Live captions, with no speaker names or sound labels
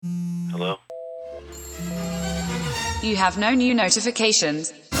Hello? You have no new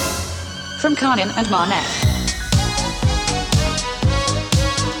notifications from Kanin and Marnek.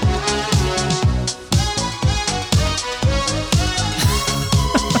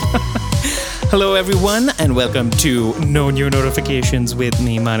 Hello everyone and welcome to No New Notifications with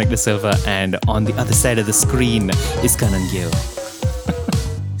me, Manik De Silva, and on the other side of the screen is Kanan Gill.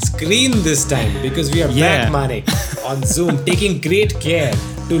 Screen this time because we are Yeah. back, Manik, on Zoom, taking great care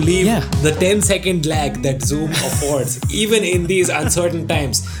to leave the 10-second lag that Zoom affords, even in these uncertain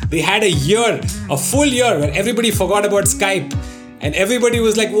times. They had a full year where everybody forgot about Skype. And everybody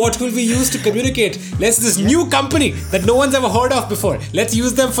was like, what will we use to communicate? This new company that no one's ever heard of before. Let's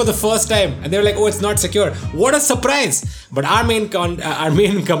use them for the first time. And they were like, oh, it's not secure. What a surprise. But our main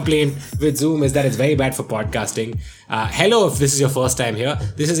complaint with Zoom is that it's very bad for podcasting. Hello, if this is your first time here.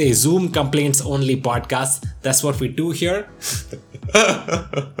 This is a Zoom complaints only podcast. That's what we do here.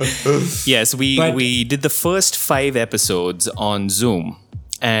 Yes, we did the first 5 episodes on Zoom.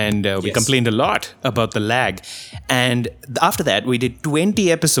 And we complained a lot about the lag. And after that, we did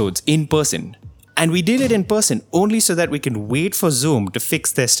 20 episodes in person. And we did it in person only so that we can wait for Zoom to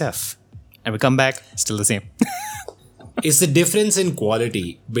fix their stuff. And we come back, still the same. It's the difference in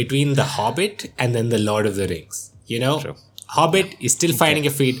quality between The Hobbit and then The Lord of the Rings. You know? True. Hobbit is still finding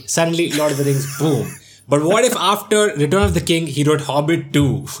a feet. Suddenly, Lord of the Rings, boom. But what if after Return of the King, he wrote Hobbit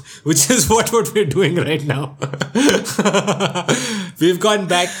 2, which is what we're doing right now. We've gone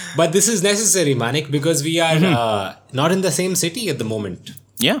back, but this is necessary, Manik, because we are not in the same city at the moment.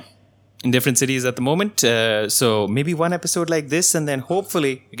 Yeah, in different cities at the moment. So maybe one episode like this, and then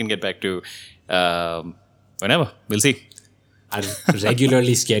hopefully we can get back to whenever. We'll see. Our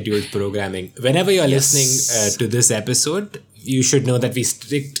regularly scheduled programming. Whenever you're listening to this episode, you should know that we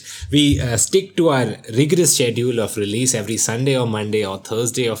stick to our rigorous schedule of release every Sunday or Monday or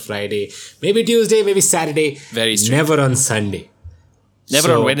Thursday or Friday, maybe Tuesday, maybe Saturday. Very strict. Never on Sunday.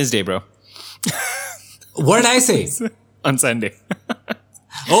 Never on Wednesday, bro. What did I say? On Sunday.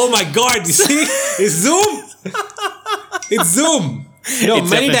 Oh my God! You see, it's Zoom. It's Zoom. No, It's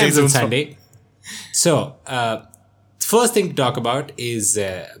many definitely times on Zoom's Sunday. So, first thing to talk about is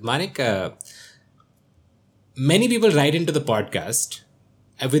Manik. Many people write into the podcast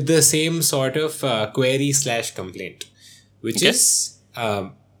with the same sort of query/complaint, which is I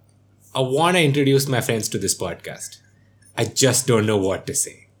want to introduce my friends to this podcast. I just don't know what to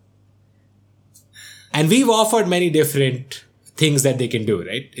say. And we've offered many different things that they can do,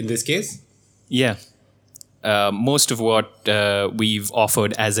 right? In this case. Yeah. Most of what we've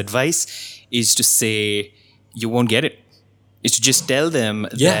offered as advice is to say you won't get it. Is to just tell them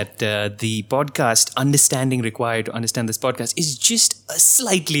that the podcast understanding required to understand this podcast is just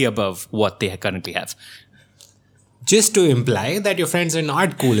slightly above what they currently have. Just to imply that your friends are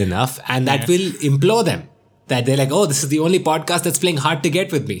not cool enough, and that will implore them. That they're like, oh, this is the only podcast that's playing hard to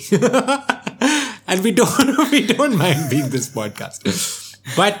get with me. And we don't mind being this podcast.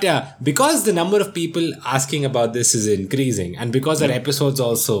 But because the number of people asking about this is increasing, and because our episodes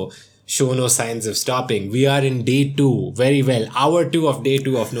also show no signs of stopping, we are in day 2, very well, hour 2 of day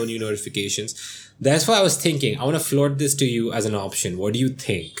 2 of No New Notifications. That's why I was thinking, I want to float this to you as an option. What do you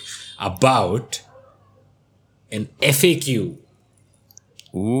think about an FAQ?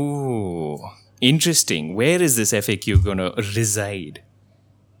 Ooh, interesting. Where is this FAQ going to reside?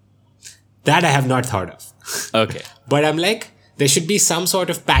 That I have not thought of. Okay. But I'm like, there should be some sort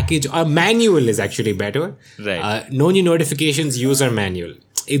of package. A manual is actually better. Right. No New Notifications user manual.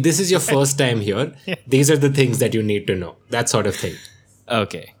 If this is your first time here, these are the things that you need to know. That sort of thing.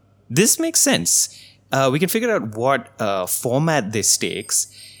 Okay. This makes sense. We can figure out what format this takes.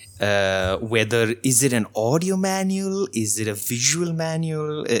 Whether is it an audio manual? Is it a visual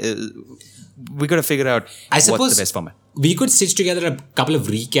manual? We got to figure out what's the best format. We could stitch together a couple of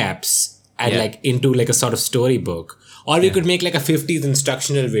recaps and into a sort of storybook. Or we could make a 50s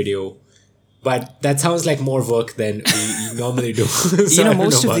instructional video. But that sounds like more work than we normally do. So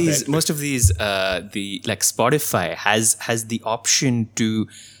most of these, the Spotify has the option to.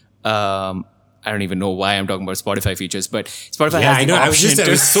 I don't even know why I'm talking about Spotify features, but Spotify has the option. I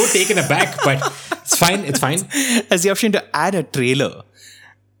was so taken aback, but it's fine. It's fine. Has the option to add a trailer.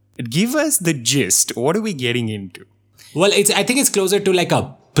 Give us the gist. What are we getting into? Well, I think it's closer to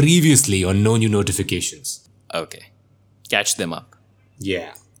a previously on No New Notifications. Okay, catch them up.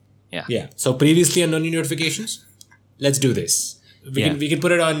 Yeah. Yeah. So previously on No New Notifications, let's do this. We can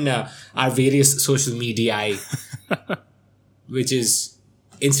put it on our various social media, which is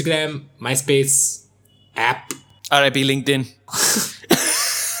Instagram, MySpace, app. RIP LinkedIn.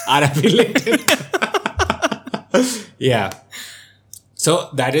 RIP LinkedIn. Yeah. So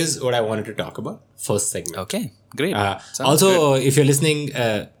that is what I wanted to talk about. First segment. Okay, great. Sounds Also, good. if you're listening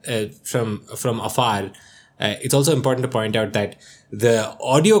from afar, it's also important to point out that the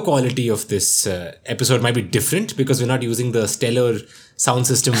audio quality of this episode might be different because we're not using the stellar sound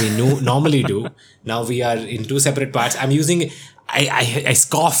system we normally do. Now we are in two separate parts. I'm using. I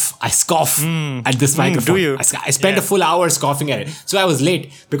scoff at this microphone. do you? I spent a full hour scoffing at it. So I was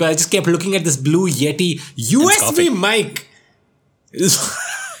late because I just kept looking at this Blue Yeti USB scoffing. mic. It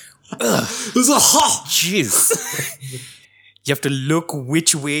was a Jeez. You have to look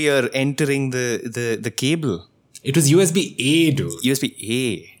which way you're entering the cable. It was USB-A, dude.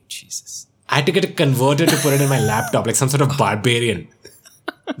 USB-A. Jesus. I had to get a converter to put it in my laptop like some sort of barbarian.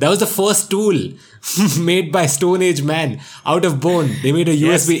 That was the first tool made by Stone Age man out of bone. They made a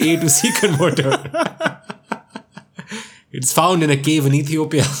USB-A to C converter. It's found in a cave in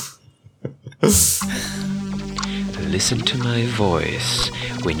Ethiopia. Listen to my voice.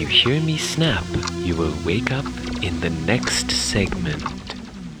 When you hear me snap, you will wake up in the next segment.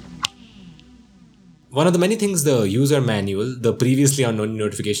 One of the many things the user manual, the previously unknown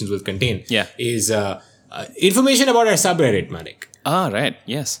notifications will contain, is information about our subreddit, Manik. Ah, right.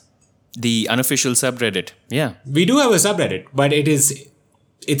 Yes. The unofficial subreddit. Yeah. We do have a subreddit, but it's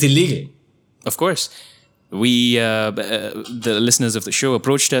illegal. Of course. We, the listeners of the show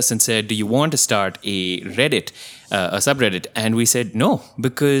approached us and said, do you want to start a Reddit, a subreddit? And we said no,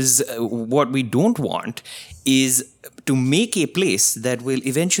 because what we don't want is to make a place that will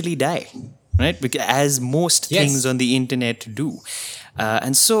eventually die, right? Because as most things on the internet do.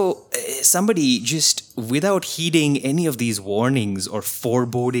 And so somebody just, without heeding any of these warnings or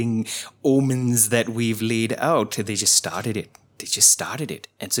foreboding omens that we've laid out, they just started it.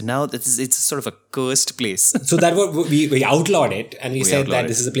 And so now it's sort of a cursed place. So that we outlawed it, and we said that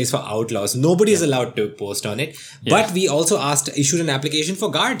this is a place for outlaws. Nobody is allowed to post on it. But we also issued an application for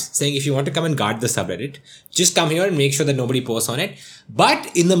guards saying if you want to come and guard the subreddit, just come here and make sure that nobody posts on it.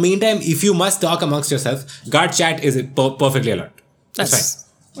 But in the meantime, if you must talk amongst yourself, guard chat is perfectly allowed. That's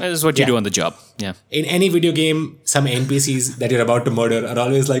fine. That's what you do on the job. Yeah. In any video game, some NPCs that you're about to murder are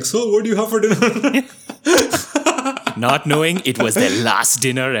always like, so what do you have for dinner? Not knowing it was their last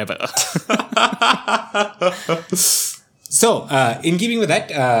dinner ever. So, in keeping with that,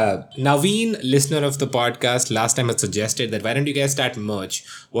 Naveen, listener of the podcast, last time had suggested that why don't you guys start merch?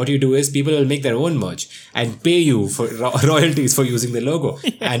 What you do is people will make their own merch and pay you for royalties for using the logo.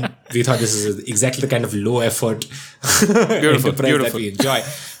 And we thought this is exactly the kind of low effort enterprise that we enjoy.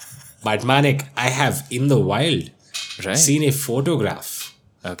 But Manik, I have in the wild seen a photograph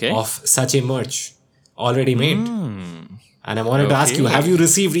of such a merch already made. And I wanted to ask you, have you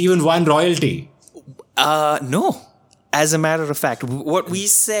received even one royalty? No. As a matter of fact, what we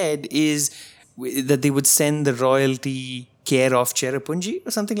said is that they would send the royalty care of Cherrapunji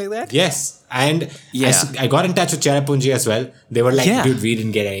or something like that. Yes. And I got in touch with Cherrapunji as well. They were like, dude, we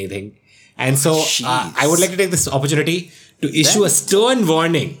didn't get anything. And so I would like to take this opportunity to issue a stern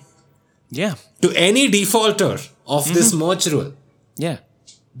warning to any defaulter of this merch rule. Yeah.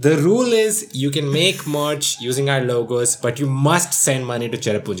 The rule is you can make merch using our logos, but you must send money to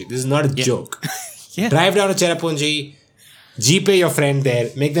Cherrapunji. This is not a joke. Drive down to Cherrapunji, GPay your friend there,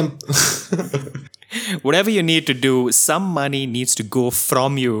 make them... Whatever you need to do, some money needs to go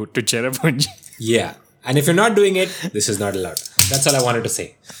from you to Cherrapunji. Yeah. And if you're not doing it, this is not allowed. That's all I wanted to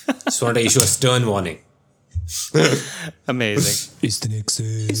say. Just wanted to issue a stern warning. Amazing. It's the next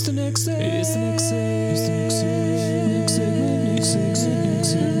segment. It's the next segment. It's the next segment. It's the next segment. Next segment.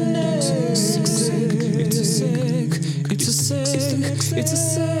 Next segment. Next segment. Next segment. It's a seg. It's a seg. It's a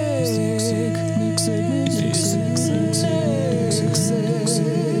seg. Next segment. Next segment. Next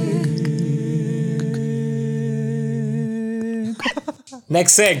segment.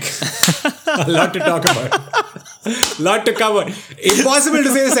 Next seg. A lot to talk about. Lot to cover. Impossible to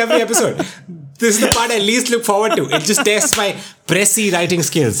say this every episode. This is the part I least look forward to. It just tests my pressy writing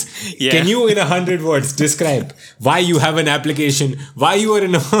skills. Yeah. Can you, in 100 words, describe why you have an application, why you are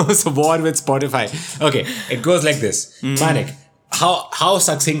in a war with Spotify? Okay, it goes like this. Manik, how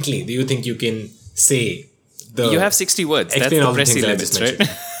succinctly do you think you can say the... You have 60 words. That's the pressy limits, right?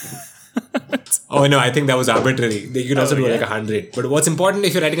 Oh no, I think that was arbitrary. You could also do like 100. But what's important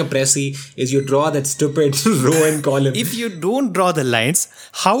if you're writing a pressy is you draw that stupid row and column. If you don't draw the lines,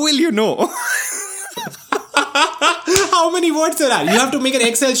 how will you know? How many words there are? You have to make an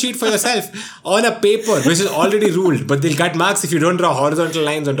Excel sheet for yourself on a paper which is already ruled, but they'll cut marks if you don't draw horizontal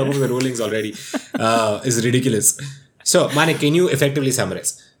lines on top of the rulings already. Is ridiculous. So, Manik, can you effectively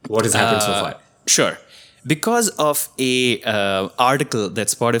summarize what has happened so far? Sure. because of a article that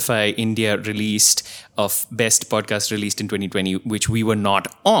Spotify India released of best podcast released in 2020, which we were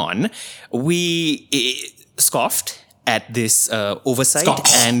not on, we scoffed at this oversight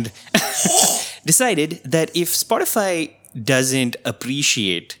and decided that if Spotify doesn't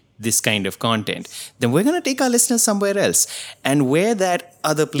appreciate this kind of content, then we're going to take our listeners somewhere else. And where that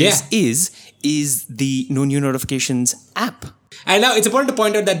other place is the No New Notifications app. And now it's important to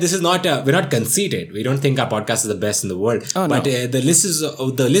point out that this is not, we're not conceited. We don't think our podcast is the best in the world. Oh, no. But the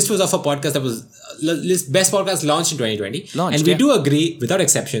list was of a podcast that was best podcast launched in 2020. And we do agree, without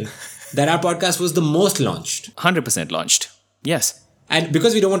exception, that our podcast was the most launched. 100% launched. Yes. And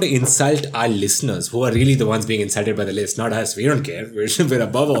because we don't want to insult our listeners, who are really the ones being insulted by the list, not us. We don't care. We're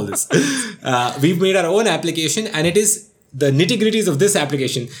above all this. We've made our own application, and it is the nitty-gritties of this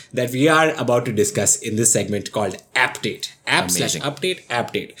application that we are about to discuss in this segment called Appdate. App/update,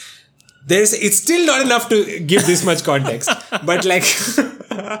 Appdate. It's still not enough to give this much context, but like...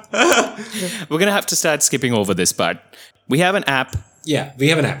 We're going to have to start skipping over this part. We have an app. Yeah, we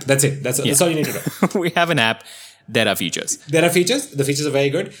have an app. That's it. That's all you need to know. We have an app. There are features. There are features. The features are very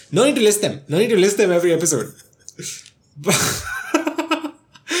good. No need to list them. No need to list them every episode.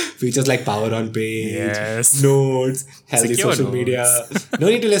 Features like power on page, notes, healthy Secure social notes. media. No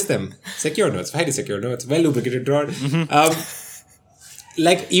need to list them. Secure notes, highly secure notes, well lubricated rod.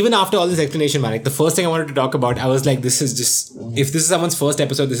 Like even after all this explanation, Manik, the first thing I wanted to talk about, I was like, this is just, if this is someone's first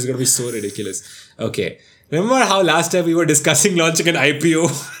episode, this is going to be so ridiculous. Okay. Remember how last time we were discussing launching an IPO?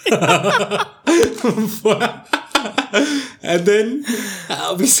 And then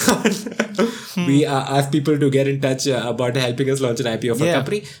we asked people to get in touch about helping us launch an IPO for a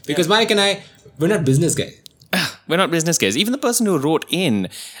company. Because Mike and I, we're not business guys. We're not business guys. Even the person who wrote in,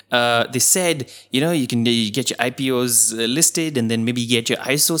 they said, you can get your IPOs listed and then maybe get your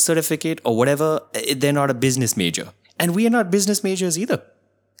ISO certificate or whatever. They're not a business major. And we are not business majors either.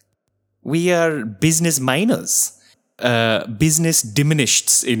 We are business minors. Business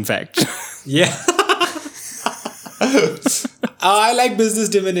diminished, in fact. Yeah. I like business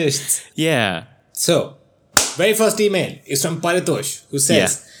diminished. Yeah. So, very first email is from Paritosh, who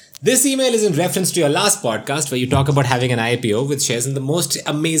says, this email is in reference to your last podcast where you talk about having an IPO with shares in the most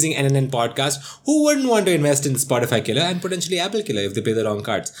amazing NNN podcast. Who wouldn't want to invest in Spotify killer and potentially Apple killer if they play the wrong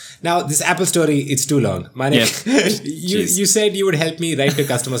cards? Now, this Apple story, it's too long. Manik, you said you would help me write to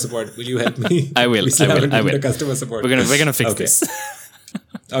customer support. Will you help me? I will. I will. To customer support. We're gonna fix this.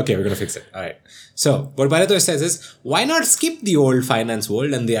 Okay, we're going to fix it. All right. So, what Paritosh says is, why not skip the old finance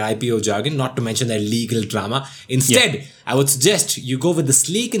world and the IPO jargon, not to mention their legal drama? Instead, I would suggest you go with the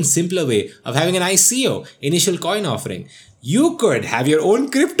sleek and simpler way of having an ICO, initial coin offering. You could have your own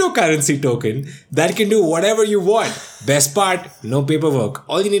cryptocurrency token that can do whatever you want. Best part, no paperwork.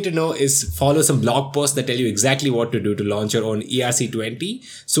 All you need to know is follow some blog posts that tell you exactly what to do to launch your own ERC20.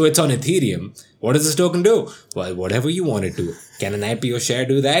 So it's on Ethereum. What does this token do? Well, whatever you want it to. Can an IPO share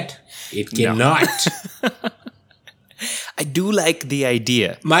do that? It cannot. I do like the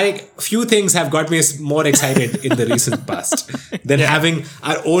idea. Marik, few things have got me more excited in the recent past than having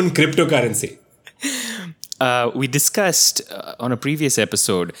our own cryptocurrency. We discussed on a previous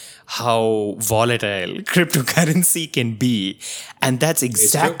episode how volatile cryptocurrency can be. And that's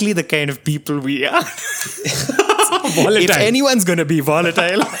exactly the kind of people we are. Volatile. If anyone's going to be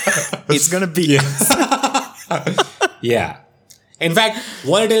volatile, it's going to be Yeah. In fact,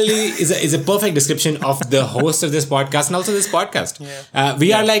 volatility is a perfect description of the host of this podcast and also this podcast.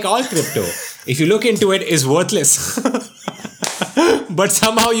 We are like all crypto. If you look into it, it's worthless. But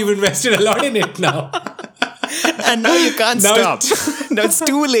somehow you've invested a lot in it now. And now you can't stop. Now it's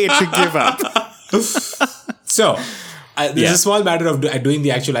too late to give up. So, there's a small matter of doing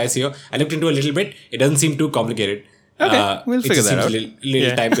the actual ICO. I looked into it a little bit. It doesn't seem too complicated. Okay, we'll figure that out.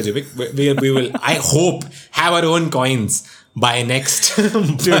 Little time consuming. We will, I hope, have our own coins by next. Too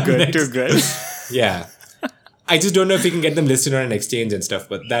good. Yeah. I just don't know if we can get them listed on an exchange and stuff,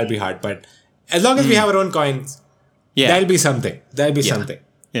 but that'll be hard. But as long as we have our own coins, that'll be something. That'll be something.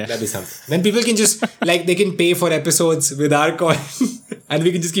 Yeah. That'll be something. Then people can just, they can pay for episodes with our coin and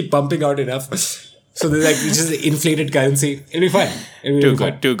we can just keep pumping out enough. So there's it's just inflated currency. It'll be fun.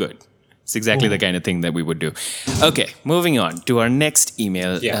 Too good. It's exactly the kind of thing that we would do. Okay, moving on to our next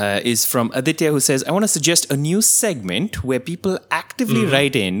email is from Aditya, who says, I want to suggest a new segment where people actively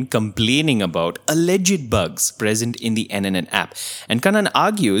write in complaining about alleged bugs present in the NNN app. And Kannan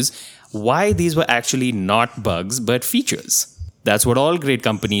argues why these were actually not bugs but features. That's what all great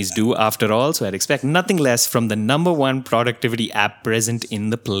companies do after all, so I'd expect nothing less from the #1 productivity app present in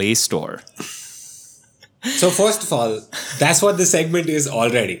the Play Store. So first of all, that's what the segment is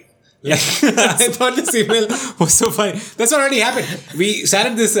already. Yeah. I thought this email was so funny. That's what already happened. We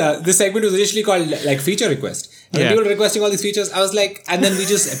started this segment was initially called like feature request. And people were requesting all these features. I was like, and then we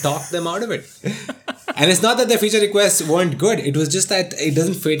just talked them out of it. And it's not that the feature requests weren't good. It was just that it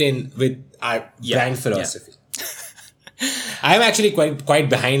doesn't fit in with our brand philosophy. I'm actually quite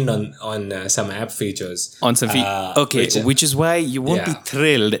behind on some app features. On some which is why you won't be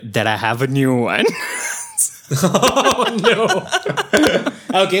thrilled that I have a new one. Oh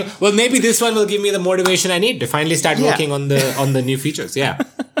no. Okay. Well, maybe this one will give me the motivation I need to finally start working on the new features. Yeah.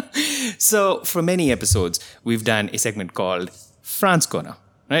 So for many episodes, we've done a segment called France Corner,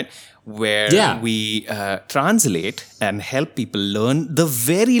 right? Where we translate and help people learn the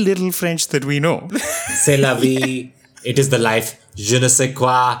very little French that we know. C'est la vie. It is the life. Je ne sais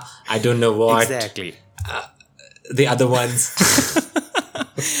quoi. I don't know what. Exactly. The other ones.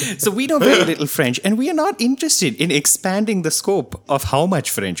 So we know very little French, and we are not interested in expanding the scope of how much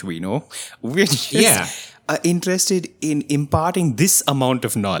French we know. We're just interested in imparting this amount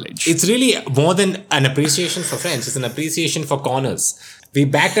of knowledge. It's really more than an appreciation for French. It's an appreciation for corners. We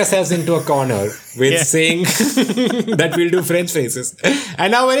backed ourselves into a corner with saying that we'll do French phrases.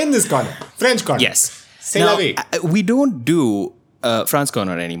 And now we're in this corner. French corner. Yes. C'est la vie. We don't do French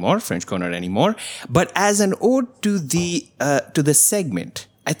Corner anymore. But as an ode to the segment,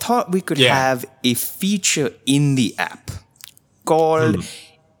 I thought we could have a feature in the app called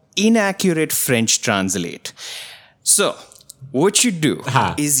Inaccurate French Translate. So, what you do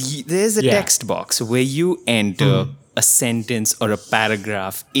is there's a text box where you enter a sentence or a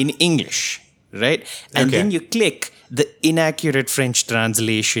paragraph in English, right? And then you click the Inaccurate French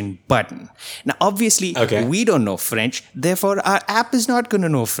Translation button. Now, obviously, we don't know French, therefore our app is not going to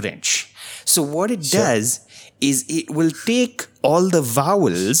know French. So what it does is it will take all the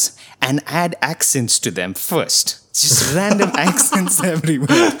vowels and add accents to them first. Just random accents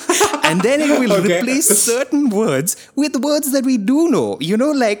everywhere. And then it will replace certain words with words that we do know. You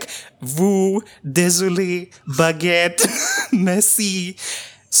know, like vous, désolé, baguette, merci.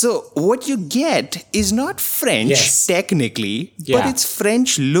 So what you get is not French technically, but it's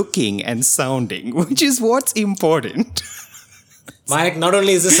French looking and sounding, which is what's important. Mike, not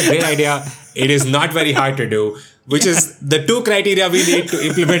only is this a great idea, it is not very hard to do, which is the two criteria we need to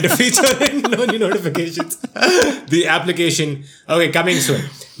implement a feature in new notifications. The application, coming soon.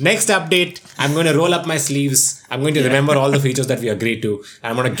 Next update, I'm going to roll up my sleeves. I'm going to remember all the features that we agreed to.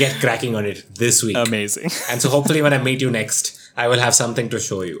 I'm going to get cracking on it this week. Amazing. And so hopefully when I meet you next, I will have something to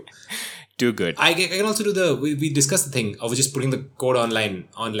show you. Too good. I can also do we discussed the thing of just putting the code online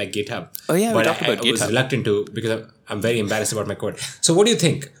on like GitHub. Oh yeah, but we talked about GitHub. I was reluctant to because I'm very embarrassed about my code. So what do you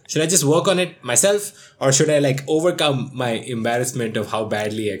think? Should I just work on it myself, or should I like overcome my embarrassment of how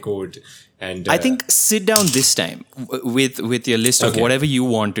badly I code? And I think sit down this time with your list of whatever you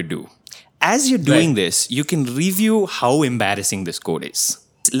want to do. As you're doing this, you can review how embarrassing this code is.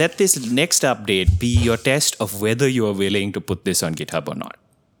 Let this next update be your test of whether you are willing to put this on GitHub or not.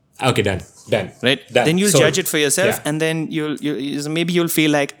 Okay, done. Right? Done. Then you'll judge it for yourself, and then maybe you'll feel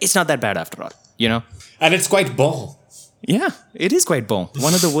like it's not that bad after all, you know? And it's quite bon. Yeah, it is quite bon.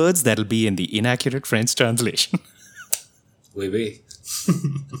 One of the words that'll be in the Inaccurate French Translation. Oui.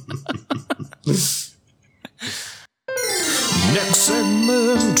 Next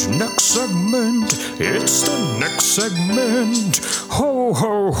segment, it's the next segment. Ho,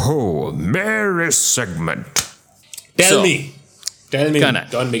 ho, ho, Merry segment. Tell me, Kanan.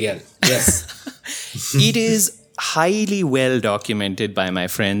 Don Miguel. Yes. It is highly well documented by my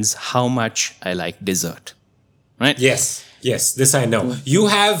friends how much I like dessert. Right? Yes, this I know. You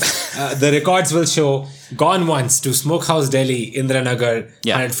have, the records will show, gone once to Smokehouse Delhi, Indiranagar,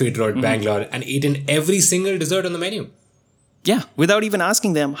 100 Feet Road, Bangalore, and eaten every single dessert on the menu. Yeah, without even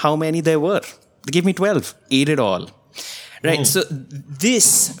asking them how many there were. They gave me 12. Ate it all. Right, so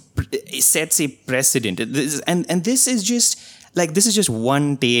this sets a precedent. And this is just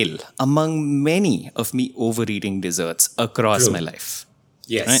one tale among many of me overeating desserts across my life.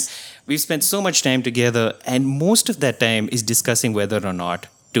 Yes. Right? We've spent so much time together, and most of that time is discussing whether or not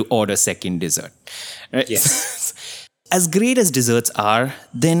to order second dessert. Right? Yes. As great as desserts are,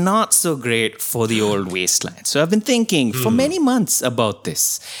 they're not so great for the old waistline. So I've been thinking for many months about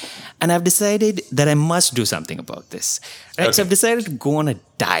this. And I've decided that I must do something about this. Right? So I've decided to go on a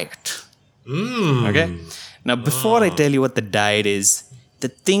diet. Okay? Now, before I tell you what the diet is, the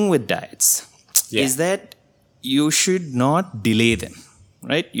thing with diets is that you should not delay them.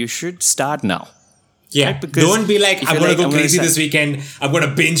 Right? You should start now. Yeah, right? Because don't be like, I'm going to go crazy this weekend. I'm going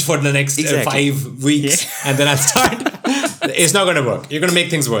to binge for the next 5 weeks and then I'll start. It's not going to work. You're going to make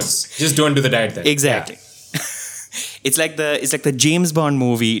things worse. Just don't do the diet then. Exactly. It's like the James Bond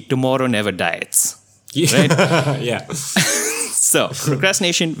movie Tomorrow Never Dies. Right? Yeah. So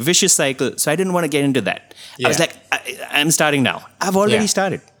procrastination, vicious cycle. So I didn't want to get into that. I was Yeah. like, I'm starting now. I've already Yeah.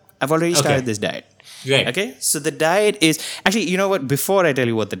 started. I've already started Okay. this diet. Right. Okay. So the diet is actually, you know what? Before I tell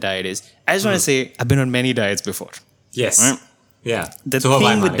you what the diet is, I just want to say I've been on many diets before. Yes. Right. Yeah. The So have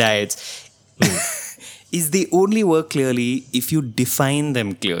I, thing with Manik. diets is they only work clearly if you define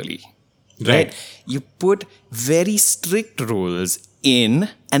them clearly. Right. You put very strict rules in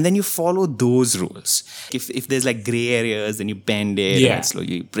and then you follow those rules. If there's like gray areas, then you bend it Yeah. and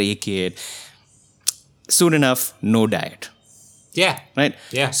slowly you break it. Soon enough, no diet. Yeah. Right?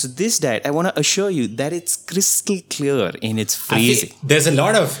 Yeah. So this diet, I want to assure you that it's crystal clear in its I feel phrasing. there's a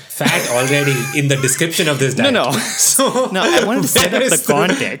lot of fat already in the description of this diet. No. So No, I wanted to set where up the is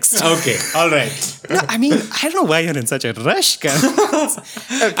context. Okay. All right. No, I mean, I don't know why you're in such a rush, Karan.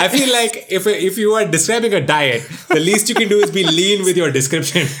 I feel like if you are describing a diet, the least you can do is be lean with your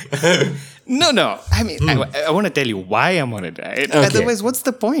description. No. I mean, I want to tell you why I'm on a diet. Okay. Otherwise, what's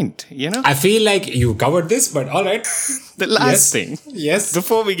the point? You know? I feel like you covered this, but all right. The last Yes. thing, Yes.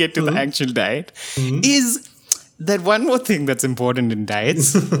 before we get to the actual diet, is that one more thing that's important in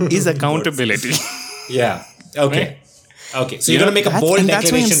diets is accountability. Yeah. Okay. Okay. So You you're know, gonna make a that's- bold and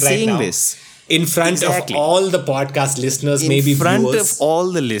that's why I'm declaration right saying now. this. In front Exactly. of all the podcast listeners, In maybe front viewers. of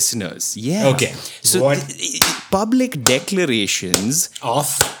all the listeners. Yeah. Okay. So What- public declarations Of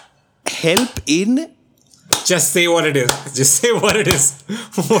help in just say what it is. Just say what it is.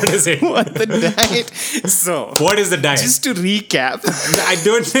 What is it? what the diet. So What is the diet? just to recap, I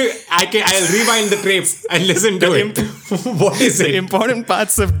don't think I'll rewind the tape and listen to it. What is the it? important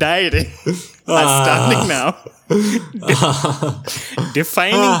parts of dieting are starting now.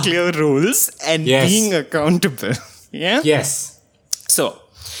 Defining clear rules and Yes. being accountable. Yeah? Yes. So,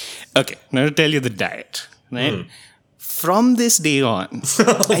 okay, now to tell you the diet, right? From this day on,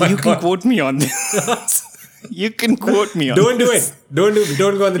 and you can quote me on this. You can quote me on Don't do this. it. Don't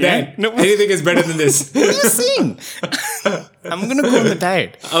go on the Yeah? diet. No. Anything is better than this. What are you saying? I'm gonna go on the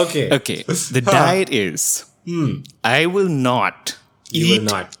diet. Okay. Okay. The diet is I will not You will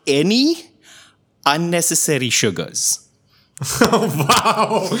eat not. any unnecessary sugars.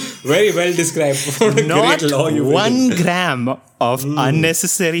 Wow. Very well described. What a Not great law you will 1 do. gram of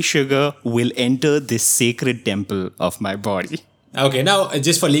unnecessary sugar will enter this sacred temple of my body. Okay, now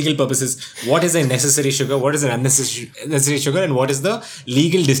just for legal purposes, what is a necessary sugar? What is an unnecessary sugar? And what is the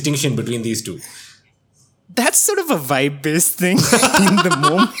legal distinction between these two? That's sort of a vibe-based thing in the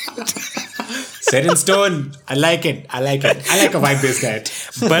moment. Set in stone. I like it. I like a vibe-based diet.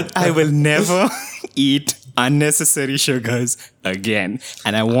 But I will never eat unnecessary sugars again.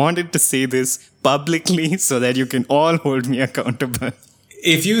 And I wanted to say this publicly so that you can all hold me accountable.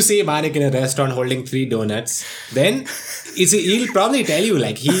 If you see Manik in a restaurant holding 3 donuts, then he'll probably tell you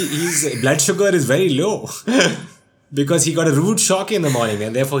like his blood sugar is very low. Because he got a rude shock in the morning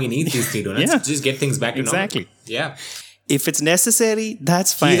and therefore he needs these 3 donuts Yeah. to just get things back to Exactly. normal. Yeah. If it's necessary,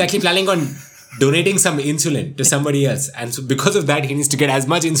 that's fine. He's actually planning on donating some insulin to somebody else. And so because of that, he needs to get as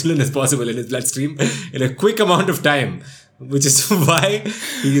much insulin as possible in his bloodstream in a quick amount of time. Which is why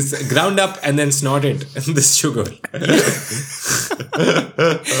he's ground up and then snorted this sugar.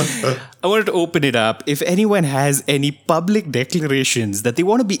 I wanted to open it up. If anyone has any public declarations that they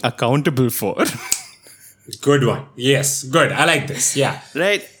want to be accountable for, Good one. Yes. Good. I like this. Yeah.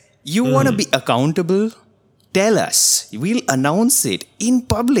 right? You want to be accountable? Tell us. We'll announce it in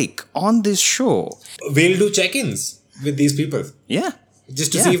public on this show. We'll do check-ins with these people. Yeah.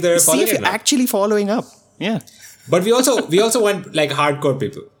 Just to see if they're following if it you're now. actually following up. Yeah. But we also want like hardcore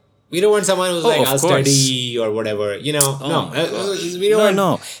people. We don't want someone who's like, of I'll course. study or whatever. You know, we don't No, want.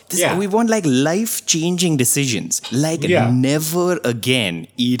 no. Yeah. We want like life-changing decisions. Like Yeah. never again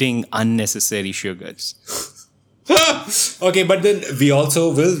eating unnecessary sugars. Okay, but then we also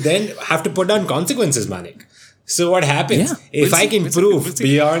will then have to put down consequences, Manik. So what happens Yeah, if we'll I see, can we'll see, prove we'll see.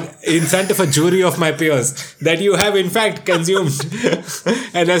 beyond in front of a jury of my peers that you have in fact consumed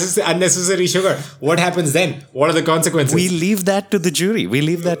unnecessary sugar? What happens then? What are the consequences? We leave that to the jury.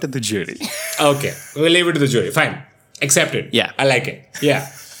 Okay, we'll leave it to the jury. Fine, accepted. Yeah. I like it. Yeah,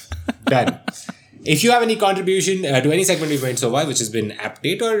 done. If you have any contribution to any segment we've made so far, which has been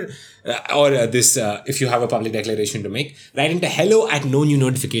update or this, if you have a public declaration to make, write into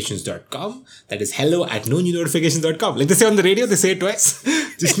hello@nonewnotifications.com. That is hello@nonewnotifications.com. Like they say on the radio, they say it twice,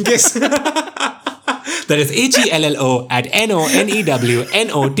 just in case. That is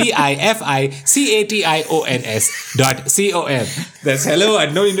HELLO@NONEWNOTIFICATIONS.com. That's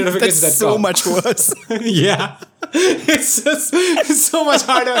hello@nonewnotifications.com. That's so much worse. Yeah. It's so much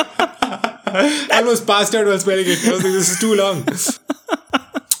harder. I almost passed out while spelling it. I was like, this is too long.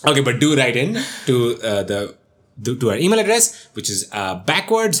 Okay, but do write in to to our email address, which is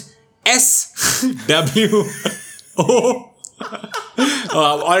backwards SWO. Oh,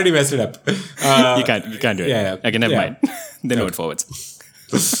 I've already messed it up. You can't do it. Yeah. Okay, never Yeah. mind. Then move it forwards.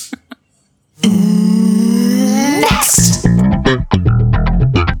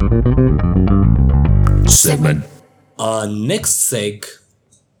 Segment. Next seg,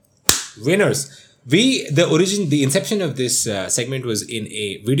 winners. The inception of this segment was in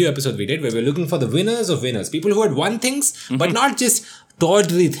a video episode we did where we were looking for the winners of winners, people who had won things, but not just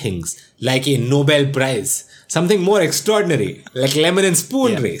tawdry things like a Nobel Prize, something more extraordinary like lemon and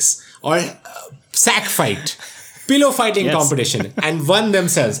spoon race or sack fight, pillow fighting competition, and won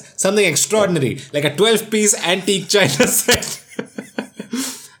themselves something extraordinary like a 12-piece antique china set.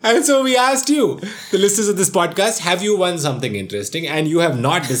 And so we asked you, the listeners of this podcast, have you won something interesting? And you have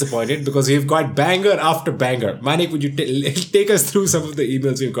not disappointed because we've got banger after banger. Manik, would you take us through some of the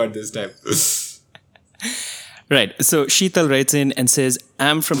emails we've got this time? Right. So Sheetal writes in and says,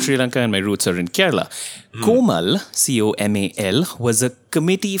 I'm from Sri Lanka and my roots are in Kerala. Komal, Comal, was a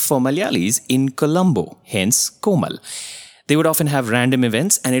committee for Malayalis in Colombo, hence Komal. They would often have random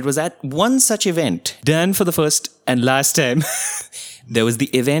events, and it was at one such event, done for the first and last time, there was the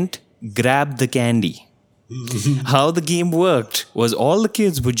event Grab the Candy. How the game worked was all the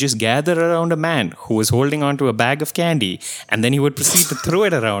kids would just gather around a man who was holding onto a bag of candy, and then he would proceed to throw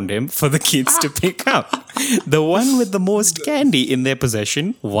it around him for the kids to pick up. The one with the most candy in their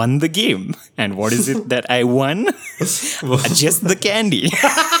possession won the game. And what is it that I won? Just the candy.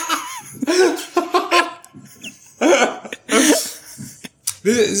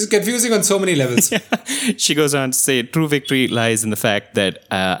 This is confusing on so many levels. She goes on to say, true victory lies in the fact that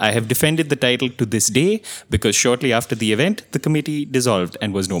I have defended the title to this day because shortly after the event, the committee dissolved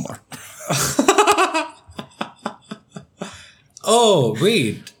and was no more. Oh,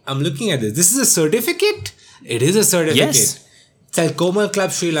 wait. I'm looking at this. This is a certificate? It is a certificate. Yes. It's like Komal Club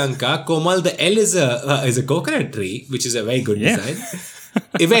Sri Lanka. Komal, the L is a coconut tree, which is a very good design.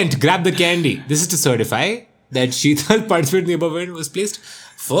 Event, Grab the Candy. This is to certify that Sheetal participated in the above event was placed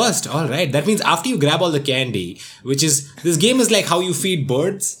first. All right. That means after you grab all the candy, which is, this game is like how you feed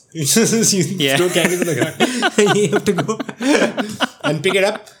birds. You throw candies on the ground. You have to go and pick it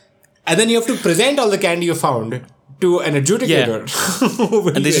up. And then you have to present all the candy you found to an adjudicator.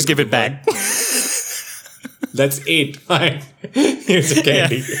 Yeah. And they just give it back. That's 8. Here's a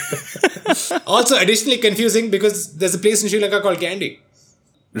candy. Also, additionally confusing because there's a place in Sri Lanka called Candy.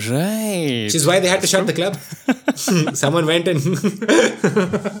 Right. Which is why they had to shut the club. Someone went and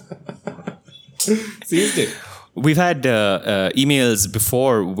seized it. We've had emails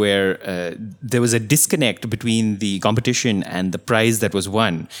before where there was a disconnect between the competition and the prize that was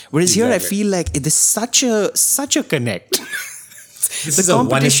won. Whereas here I feel like there's such a connect. This The is a 1:1.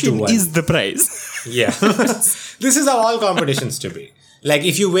 competition is the prize. Yeah. This is how all competitions to be. Like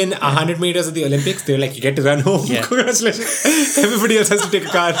if you win 100 meters at the Olympics, they're like, you get to run home. Yeah. Congratulations. Everybody else has to take a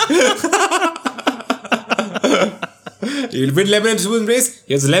car. You'll win lemon and spoon race.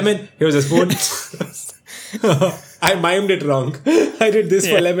 Here's a lemon. Here's a spoon. I mimed it wrong. I did this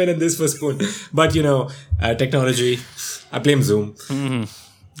for lemon and this for spoon. But technology. I blame Zoom. Mm-hmm.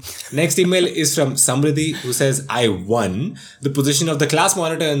 Next email is from Samriddhi, who says, I won the position of the class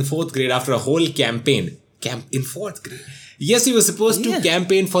monitor in 4th grade after a whole campaign. In 4th grade. Yes, we were supposed to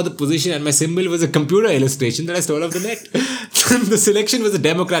campaign for the position, and my symbol was a computer illustration that I stole off the net. The selection was a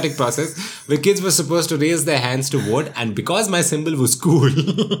democratic process where kids were supposed to raise their hands to vote, and because my symbol was cool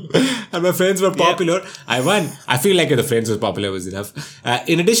and my friends were popular, I won. I feel like if the friends were popular was enough.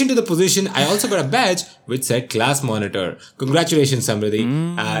 In addition to the position, I also got a badge which said class monitor. Congratulations,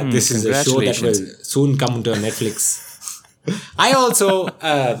 Samriddhi. This is a show that will soon come to Netflix. I also,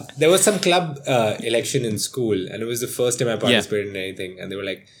 there was some club election in school, and it was the first time I participated in anything. And they were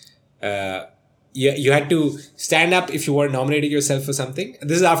like, you had to stand up if you were nominating yourself for something.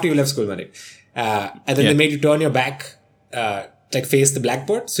 This is after you left school, Manik. And then they made you turn your back, like face the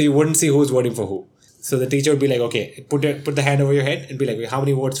blackboard, so you wouldn't see who's voting for who. So the teacher would be like, okay, put the hand over your head and be like, how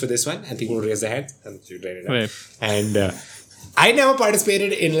many votes for this one? And people would raise their hands and you'd write it up. Right. And I never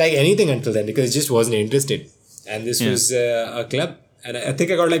participated in like anything until then because I just wasn't interested. And this was a club. And I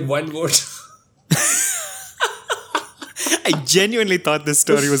think I got like 1 vote. I genuinely thought this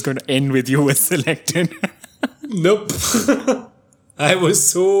story was going to end with you were selected. Nope. I was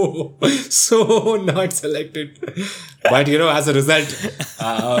so not selected. But as a result,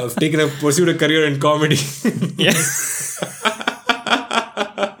 I've pursued a career in comedy. Yeah.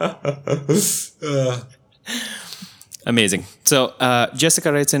 Amazing. So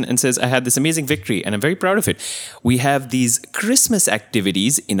Jessica writes in and says, I had this amazing victory and I'm very proud of it. We have these Christmas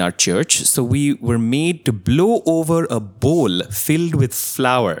activities in our church. So we were made to blow over a bowl filled with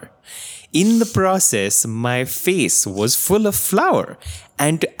flour. In the process, my face was full of flour.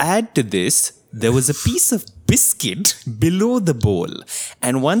 And to add to this, there was a piece of biscuit below the bowl.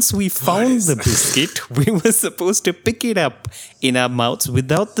 And once we found the biscuit, we were supposed to pick it up in our mouths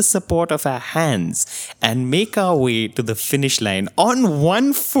without the support of our hands and make our way to the finish line on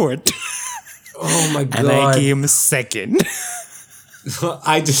one foot. Oh my God. And I came second.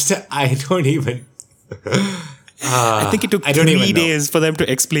 I don't even. I think it took 3 days for them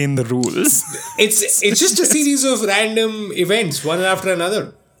to explain the rules. It's just a series of random events, one after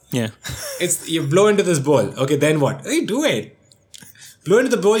another. Yeah. It's you blow into this bowl. Okay, then what? Hey, do it. Blow into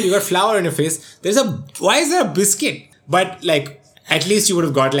the bowl. You got flour in your face. Why is there a biscuit? But like, at least you would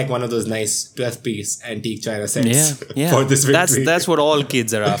have got like one of those nice 12-piece antique china sets for this victory. That's what all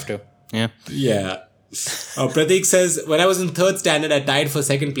kids are after. Yeah. Yeah. Pratik says, when I was in 3rd standard, I tied for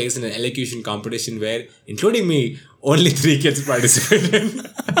 2nd place in an elocution competition where, including me, only 3 kids participated.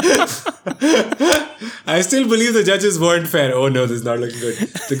 I still believe the judges weren't fair. Oh no, this is not looking good.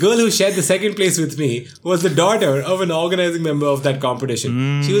 The girl who shared the 2nd place with me was the daughter of an organizing member of that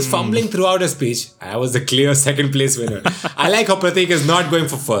competition. She was fumbling throughout her speech. I was the clear 2nd place winner. I like how Pratik is not going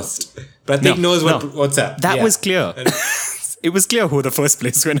for first. Pratik knows what's up. That was clear. It was clear who the first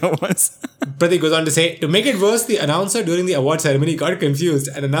place winner was. Pratik goes on to say, to make it worse, the announcer during the award ceremony got confused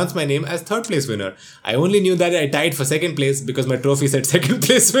and announced my name as 3rd place winner. I only knew that I tied for 2nd place because my trophy said 2nd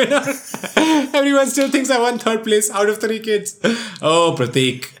place winner. Everyone still thinks I won 3rd place out of 3 kids. Oh,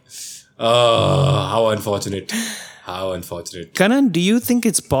 Pratik. Oh, how unfortunate. How unfortunate. Kanan, do you think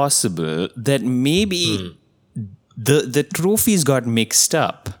it's possible that maybe the trophies got mixed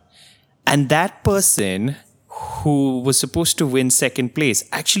up and that person who was supposed to win 2nd place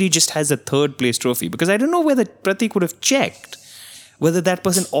actually just has a 3rd place trophy? Because I don't know whether Pratik would have checked whether that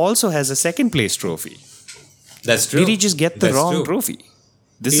person also has a 2nd place trophy. That's true. Did he just get the wrong trophy?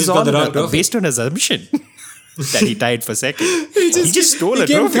 This is all based on assumption that he tied for 2nd. He just stole a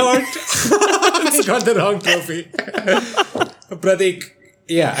trophy. He got the wrong trophy. Pratik,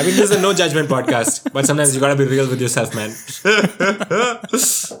 yeah, I mean, this is a no judgment podcast, but sometimes you gotta be real with yourself, man.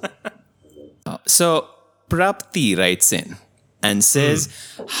 So, Prapti writes in and says,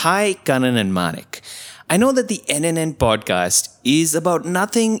 Hi, Kanan and Manik. I know that the NNN podcast is about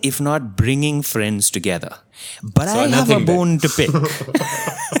nothing if not bringing friends together. But I have a bone to pick.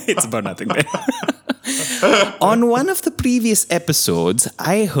 It's about nothing there. On one of the previous episodes,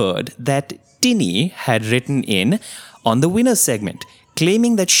 I heard that Tinny had written in on the winner segment,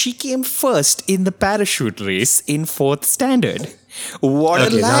 claiming that she came first in the parachute race in 4th standard. What a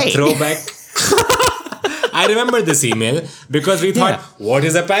lie. Now throwback. I remember this email because we thought, what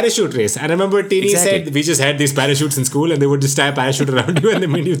is a parachute race? And I remember Tini said, we just had these parachutes in school and they would just tie a parachute around you and they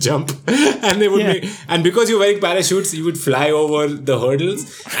made you jump. And they would and because you're wearing parachutes, you would fly over the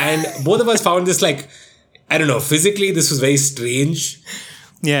hurdles. And both of us found this like, I don't know, physically this was very strange.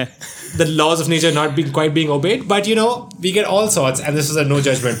 Yeah. The laws of nature not being obeyed. But you know, we get all sorts and this was a no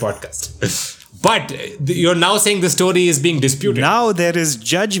judgment podcast. But you're now saying the story is being disputed. Now there is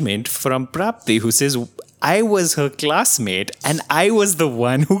judgment from Prapti who says, I was her classmate and I was the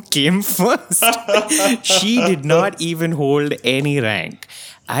one who came first. She did not even hold any rank.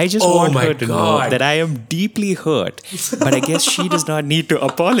 I just want her to know that I am deeply hurt, but I guess she does not need to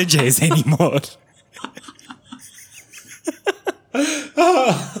apologize anymore.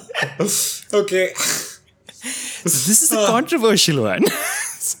 Okay. This is a controversial one.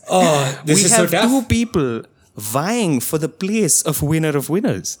 This is so tough. We have 2 people vying for the place of winner of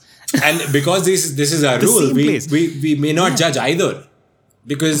winners. And because this is our rule, we may not judge either.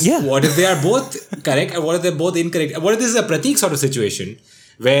 Because what if they are both correct and what if they're both incorrect? What if this is a Pratik sort of situation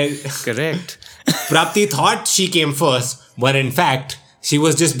where correct Prapti thought she came first, but in fact she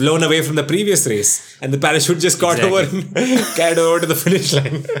was just blown away from the previous race and the parachute just got over and carried over to the finish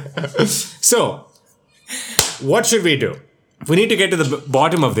line. So, what should we do? We need to get to the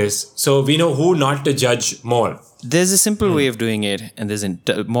bottom of this so we know who not to judge more. There's a simple way of doing it and there's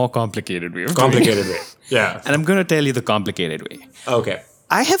a more complicated way of complicated way. Yeah. And I'm going to tell you the complicated way. Okay.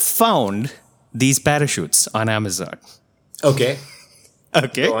 I have found these parachutes on Amazon. Okay.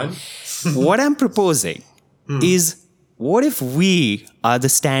 Go on. What I'm proposing is, what if we are the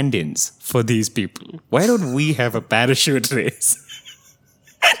stand-ins for these people? Why don't we have a parachute race?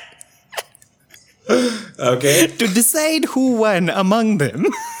 Okay. To decide who won among them.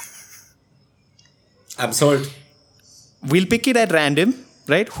 I'm sold. We'll pick it at random,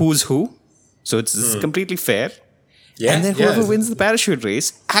 right? Who's who. So it's completely fair. Yeah, and then whoever yeah. wins the parachute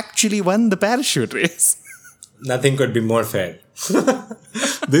race actually won the parachute race. Nothing could be more fair.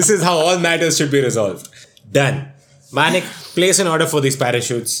 This is how all matters should be resolved. Done. Manik, place an order for these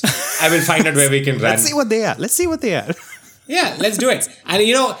parachutes. I will find out where we can run. Let's see what they are. Yeah, let's do it. And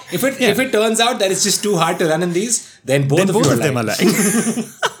if it turns out that it's just too hard to run in these, then both of them are lying.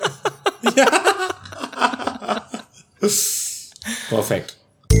 Perfect.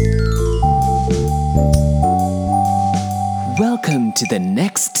 Welcome to the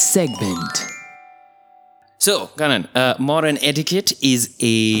next segment. So, Kanan, Modern Etiquette is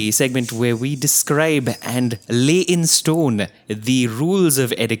a segment where we describe and lay in stone the rules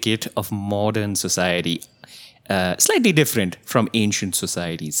of etiquette of modern society, slightly different from ancient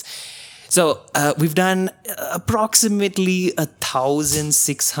societies. So, we've done approximately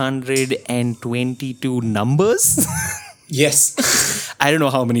 1,622 numbers. Yes. I don't know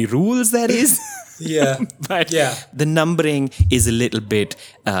how many rules that is. Yeah. But Yeah. the numbering is a little bit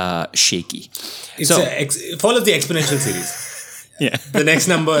shaky. It follows the exponential series. Yeah. The next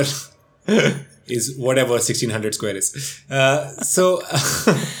number is whatever 1600 square is. The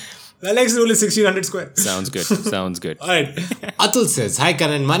next rule is 1600 square. Sounds good. All right. Atul says, "Hi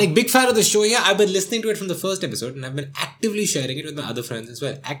Karan, Manik, big fan of the show here. I've been listening to it from the first episode and I've been actively sharing it with my other friends as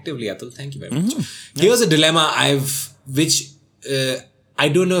well. Actively, Atul. Thank you very much. Here's a dilemma which I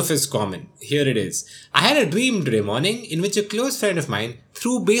don't know if it's common. Here it is. I had a dream today morning in which a close friend of mine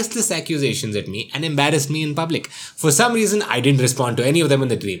threw baseless accusations at me and embarrassed me in public. For some reason, I didn't respond to any of them in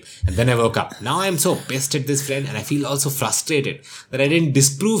the dream. And then I woke up. Now I am so pissed at this friend and I feel also frustrated that I didn't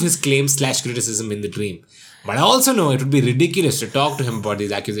disprove his claims/criticism in the dream. But I also know it would be ridiculous to talk to him about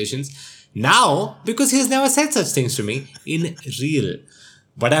these accusations now because he has never said such things to me in real.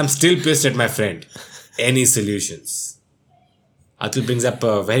 But I'm still pissed at my friend. Any solutions?" Atul brings up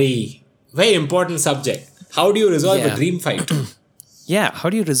a very, very important subject. How do you resolve a dream fight? Yeah, how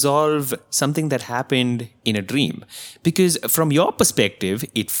do you resolve something that happened in a dream? Because from your perspective,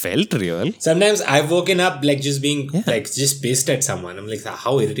 it felt real. Sometimes I've woken up just being just pissed at someone. I'm like,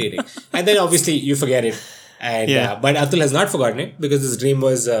 how irritating. And then obviously you forget it. And but Atul has not forgotten it because this dream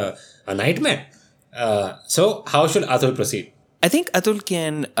was a nightmare. So how should Atul proceed? I think Atul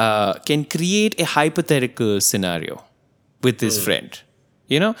can create a hypothetical scenario with his friend.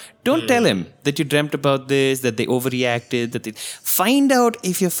 Don't tell him that you dreamt about this, that they overreacted, find out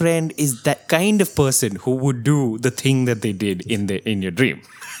if your friend is that kind of person who would do the thing that they did in your dream.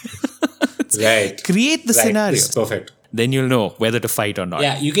 Right. Create the scenario. This is perfect. Then you'll know whether to fight or not.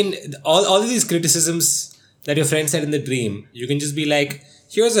 Yeah, you can all of these criticisms that your friend said in the dream, you can just be like,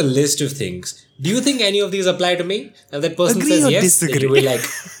 here's a list of things. Do you think any of these apply to me? And that person Agree says or yes, disagree? then you'll be like,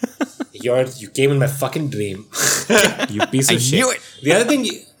 you came in my fucking dream. You piece of shit. knew it. The other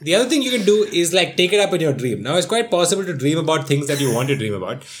thing you can do is take it up in your dream. Now it's quite possible to dream about things that you want to dream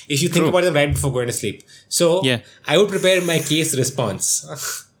about if you think about them right before going to sleep. So I would prepare my case response.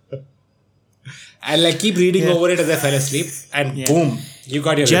 And keep reading over it as I fell asleep, and boom, you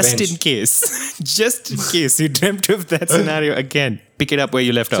got your Just revenge. in case you dreamt of that scenario again, pick it up where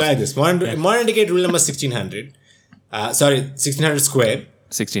you left off. Try this. Modern Etiquette rule number 1600. 1600 square.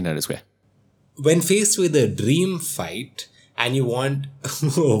 1600 square. When faced with a dream fight and you want...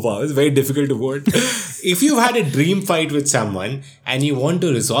 oh wow, it's very difficult to word. If you've had a dream fight with someone and you want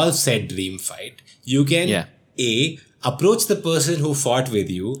to resolve said dream fight, you can A. Approach the person who fought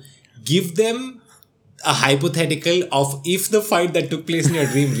with you, give them a hypothetical of if the fight that took place in your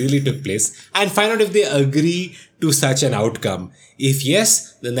dream really took place, and find out if they agree to such an outcome. If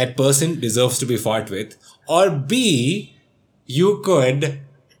yes, then that person deserves to be fought with. Or B, you could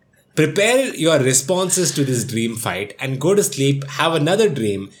prepare your responses to this dream fight and go to sleep, have another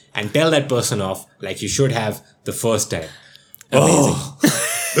dream, and tell that person off like you should have the first time. Amazing.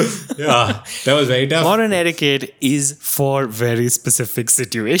 Yeah, that was very tough. Modern etiquette is for very specific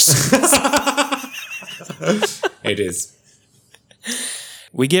situations. It is.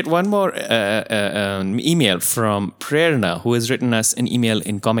 We get one more email from Prerna, who has written us an email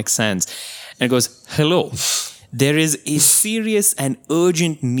in Comic Sans. And it goes, "Hello. There is a serious and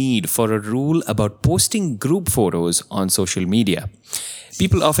urgent need for a rule about posting group photos on social media.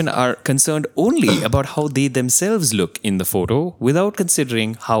 People often are concerned only about how they themselves look in the photo without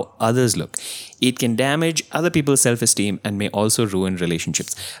considering how others look. It can damage other people's self-esteem and may also ruin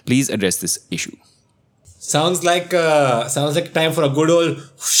relationships. Please address this issue." Sounds like time for a good old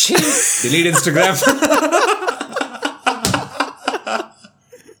delete Instagram.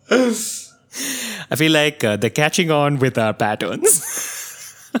 I feel like they're catching on with our patterns.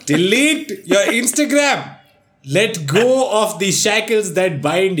 Delete your Instagram. Let go of the shackles that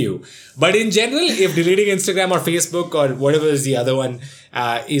bind you. But in general, if deleting Instagram or Facebook or whatever is the other one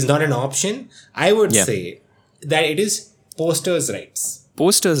is not an option, I would say that it is posters' rights.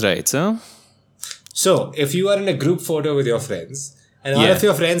 Posters' rights, huh? So, if you are in a group photo with your friends, and all of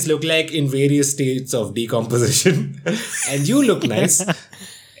your friends look like in various states of decomposition, and you look nice,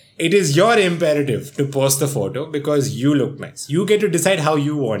 it is your imperative to post the photo because you look nice. You get to decide how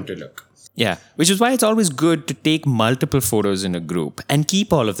you want to look. Yeah, which is why it's always good to take multiple photos in a group and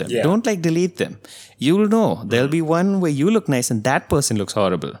keep all of them. Yeah. Don't delete them. You'll know there'll be one where you look nice and that person looks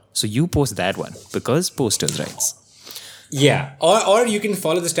horrible. So you post that one because posters' rights. Yeah, or you can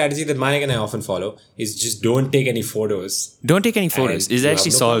follow the strategy that Manik and I often follow, is just don't take any photos. Don't take any photos. And It you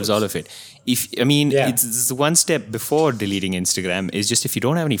actually have no solves photos. all of it. It's one step before deleting Instagram is just if you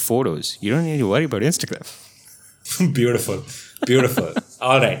don't have any photos, you don't need to worry about Instagram. Beautiful.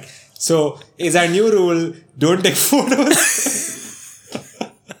 All right. So, is our new rule, don't take photos?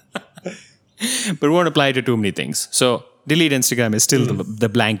 But it won't apply to too many things. So delete Instagram is still the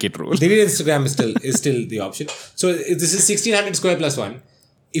blanket rule. Delete Instagram is still the option. So, this is 1600 square plus 1.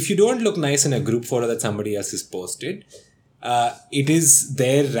 If you don't look nice in a group photo that somebody else has posted, it is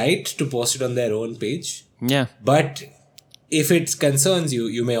their right to post it on their own page. Yeah. But if it concerns you,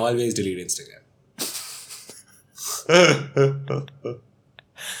 you may always delete Instagram.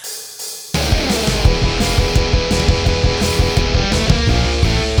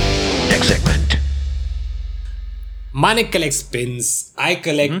 Next segment. Manik collects pins. I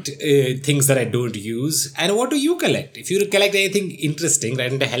collect things that I don't use. And what do you collect? If you collect anything interesting,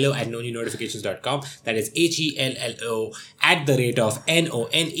 write into hello@nonewnotifications.com. That is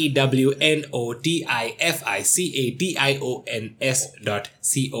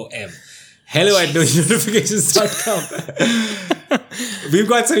HELLO@nonewnotifications.com. hello@nonewnotifications.com. We've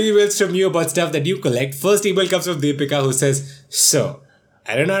got some emails from you about stuff that you collect. First email comes from Deepika, who says, "So,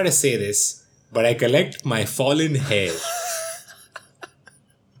 I don't know how to say this, but I collect my fallen hair."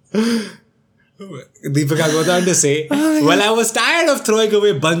 Deepika goes on to say, "Well, I was tired of throwing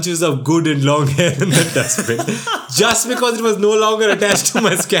away bunches of good and long hair in the dustbin just because it was no longer attached to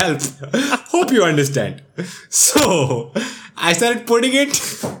my scalp. Hope you understand. So, I started putting it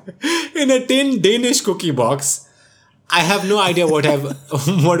in a tin Danish cookie box. I have no idea what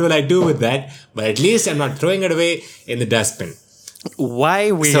will I do with that, but at least I'm not throwing it away in the dustbin."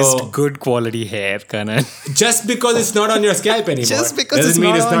 Why waste good quality hair, Kanan? Just because it's not on your scalp anymore Just because doesn't it's mean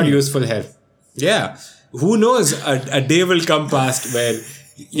not it's on not you. useful hair. Yeah. Who knows? A day will come past where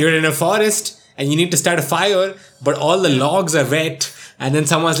you're in a forest and you need to start a fire, but all the logs are wet. And then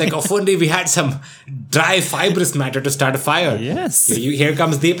someone's like, "Oh, Fundi, we had some dry fibrous matter to start a fire." Yes. Here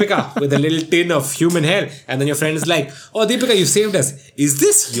comes Deepika with a little tin of human hair. And then your friend is like, "Oh, Deepika, you saved us. Is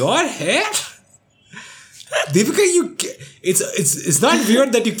this your hair?" Deepika, it's not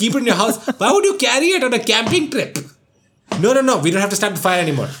weird that you keep it in your house. Why would you carry it on a camping trip? No. We don't have to start the fire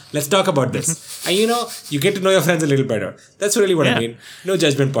anymore. Let's talk about this. And you get to know your friends a little better. That's really what I mean. No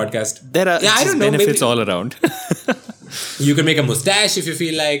judgment podcast. There are I don't know, benefits maybe all around. you can make a mustache if you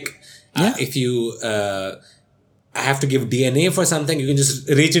feel like. If you have to give DNA for something, you can just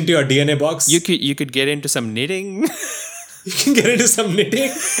reach into your DNA box. You could get into some knitting. You can get into some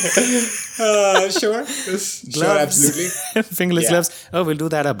knitting. Sure. Sure, absolutely. Fingerless Yeah. gloves. Oh, we'll do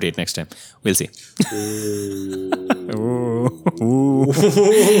that update next time. We'll see. Ooh.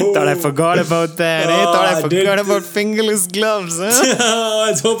 Thought I forgot about that. Thought I forgot about fingerless gloves. Huh?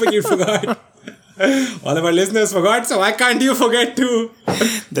 I was hoping you forgot. All of our listeners forgot, so why can't you forget too?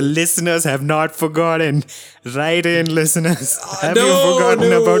 The listeners have not forgotten. Write in, listeners. Have no, you forgotten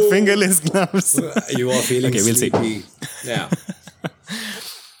no. about fingerless gloves? You are feeling Okay, we'll see. sleepy. Yeah.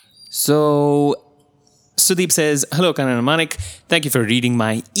 So, Sudeep says, "Hello, Kanan and Manik. Thank you for reading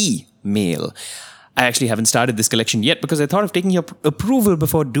my email. I actually haven't started this collection yet because I thought of taking your approval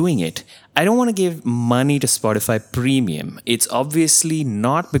before doing it. I don't want to give money to Spotify Premium. It's obviously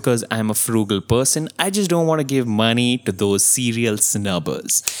not because I'm a frugal person. I just don't want to give money to those serial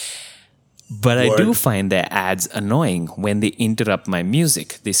snubbers. But I do find their ads annoying when they interrupt my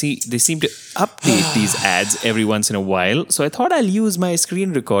music. They seem to update these ads every once in a while, so I thought I'll use my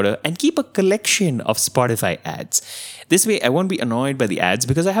screen recorder and keep a collection of Spotify ads. This way I won't be annoyed by the ads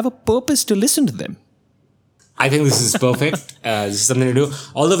because I have a purpose to listen to them." I think this is perfect. This is something to do.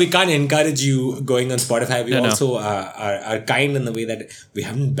 Although we can't encourage you going on Spotify, we also are kind in the way that we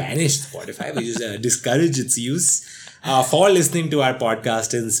haven't banished Spotify. We just discourage its use for listening to our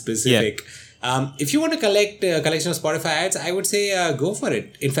podcast in specific. If you want to collect a collection of Spotify ads, I would say go for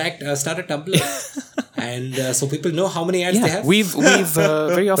it. In fact, start a Tumblr And so people know how many ads they have. We've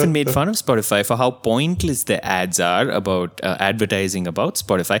very often made fun of Spotify for how pointless the ads are about advertising about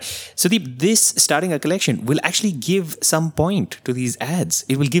Spotify. So this starting a collection will actually give some point to these ads.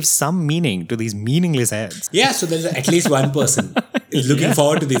 It will give some meaning to these meaningless ads. Yeah, so there's at least one person is looking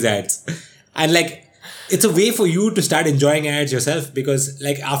forward to these ads. And like, it's a way for you to start enjoying ads yourself, because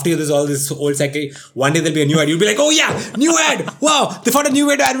like after there's all this old cycle, one day there'll be a new ad. You'll be like, oh yeah, new ad. Wow, they found a new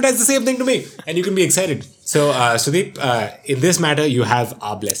way to advertise the same thing to me. And you can be excited. So Sudeep, in this matter, you have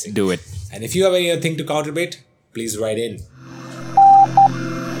our blessing. Do it. And if you have anything to counterbeat, please write in.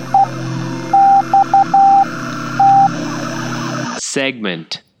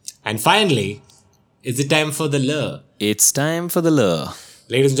 Segment. And finally, is it time for the lure? It's time for the lure.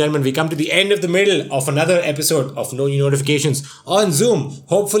 Ladies and gentlemen, we come to the end of the middle of another episode of No New Notifications on Zoom.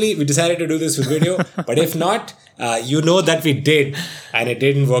 Hopefully, we decided to do this with video. But if not, you know that we did. And it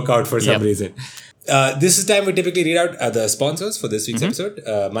didn't work out for some reason. This is time we typically read out the sponsors for this week's episode.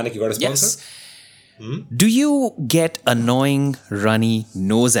 Manik, you got a sponsor? Yes. Do you get annoying, runny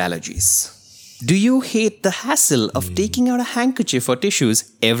nose allergies? Do you hate the hassle of taking out a handkerchief or tissues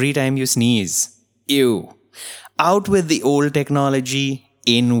every time you sneeze? Ew. Out with the old technology,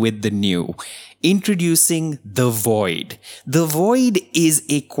 in with the new. Introducing The Void. The Void is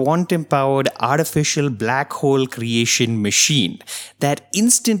a quantum-powered artificial black hole creation machine that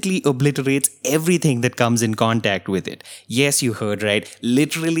instantly obliterates everything that comes in contact with it. Yes, you heard right.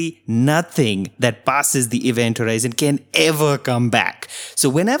 Literally nothing that passes the event horizon can ever come back. So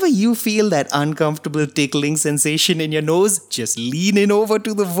whenever you feel that uncomfortable tickling sensation in your nose, just lean in over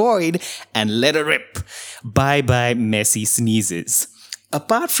to The Void and let it rip. Bye-bye messy sneezes.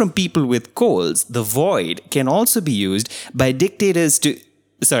 Apart from people with colds, The Void can also be used by dictators to...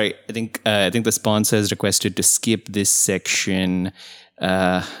 Sorry, I think the sponsor has requested to skip this section.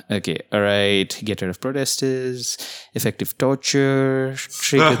 Okay, all right. Get rid of protesters, effective torture,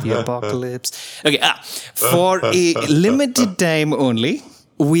 trigger the apocalypse. Okay, for a limited time only,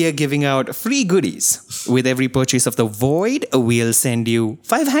 we are giving out free goodies. With every purchase of The Void, we'll send you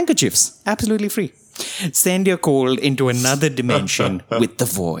 5 handkerchiefs, absolutely free. Send your cold into another dimension with The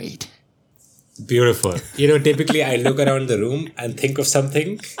Void. Beautiful. You know, typically I look around the room and think of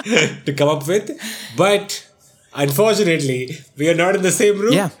something to come up with, but unfortunately, we are not in the same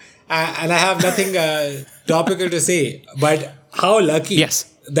room. Yeah. And I have nothing topical to say. But how lucky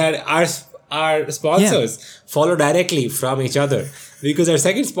that our sponsors follow directly from each other. Because our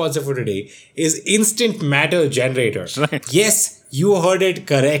second sponsor for today is Instant Matter Generator. Right. Yes, you heard it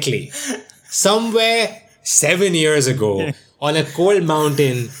correctly. Somewhere 7 years ago, on a cold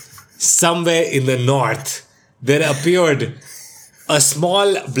mountain somewhere in the north, there appeared a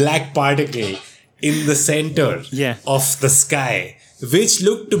small black particle in the center of the sky, which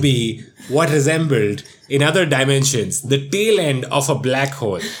looked to be what resembled, in other dimensions, the tail end of a black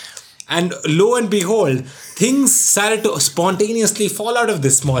hole. And lo and behold, things started to spontaneously fall out of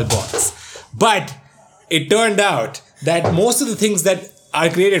this small box. But it turned out that most of the things that are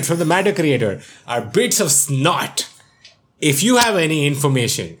created from the matter creator are bits of snot. If you have any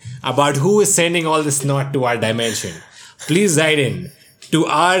information about who is sending all the snot to our dimension, please write in to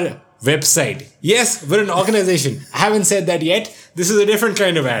our website. Yes, we're an organization. I haven't said that yet. This is a different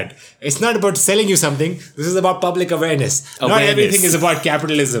kind of ad. It's not about selling you something. This is about public awareness. Not everything is about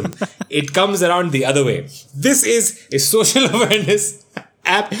capitalism. It comes around the other way. This is a social awareness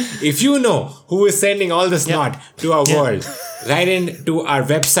app. If you know who is sending all the snot to our world, write in to our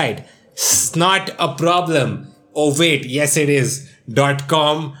website. Snot a problem. Oh wait, yes it is.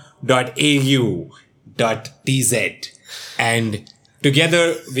 .com.au.tz. And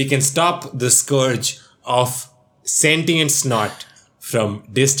together we can stop the scourge of sentient snot from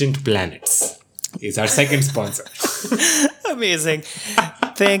distant planets. Is our second sponsor. Amazing.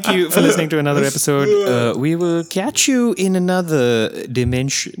 Thank you for listening to another episode. We will catch you in another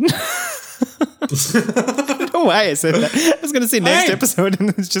dimension. I don't know why I said that. I was going to say next episode,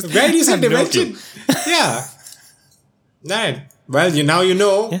 and it's just... Where you said dimension? Yeah. Right. Well, now you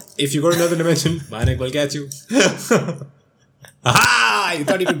know. If you go to another dimension, Manik will catch you. Aha! You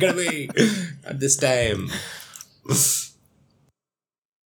thought you could get away. Not this time.